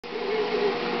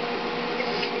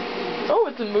Oh,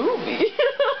 it's a movie.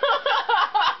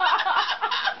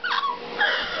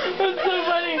 That's so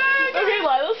funny. Okay,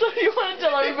 Lila, so you want to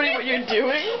tell everybody what you're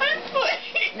doing? I'm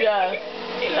playing. Yeah.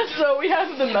 So we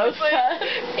have the mouse pad.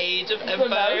 Age of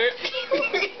Empire.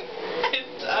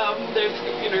 And there's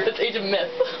computers. It's Age of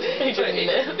Myth. Age of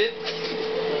Myth.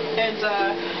 And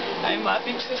I'm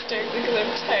laughing hysterically because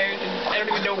I'm tired and I don't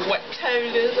even know what time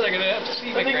it is and I'm gonna have to see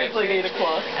my grandparents. I think it's like 8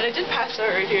 o'clock. And I did pass out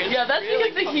right here. Yeah, that's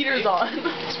really because the heater's on.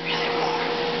 It's really warm.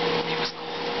 It was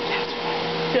cold. Yeah, it's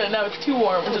warm. Yeah, now it's too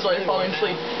warm, which is why you're falling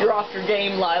asleep. You're off your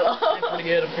game, Lila. I'm pretty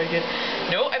good, I'm pretty good.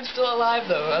 No, I'm still alive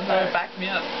though. I'm gonna back me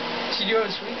up. She knew I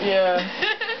was sleeping. Yeah.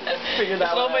 Figure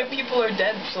that all out. my people are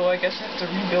dead, so I guess I have to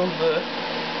rebuild the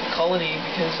colony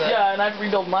because yeah, and I've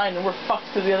rebuilt mine and we're fucked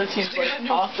because the other team's like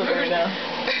awesome right now.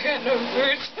 I got no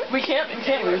food. We can't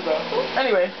lose though.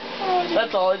 Anyway,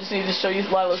 that's all. I just need to show you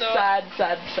Lila's sad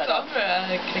setup. So I'm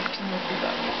gonna kick some more food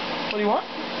up. What do you want?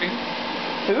 Food.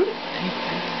 Food? I need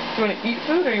food. You want to eat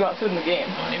food or you want food in the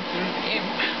game? I need food in the game.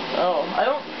 Oh, I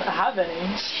don't have any.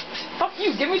 Fuck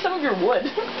you, give me some of your wood.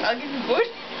 I'll give you wood.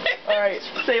 Alright,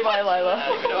 say bye, Lila. I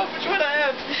don't even know how much wood I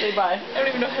have. Say bye. I don't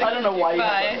even know how to I don't know why you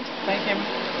have Bye. Bye, Kim.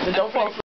 Then don't fall asleep.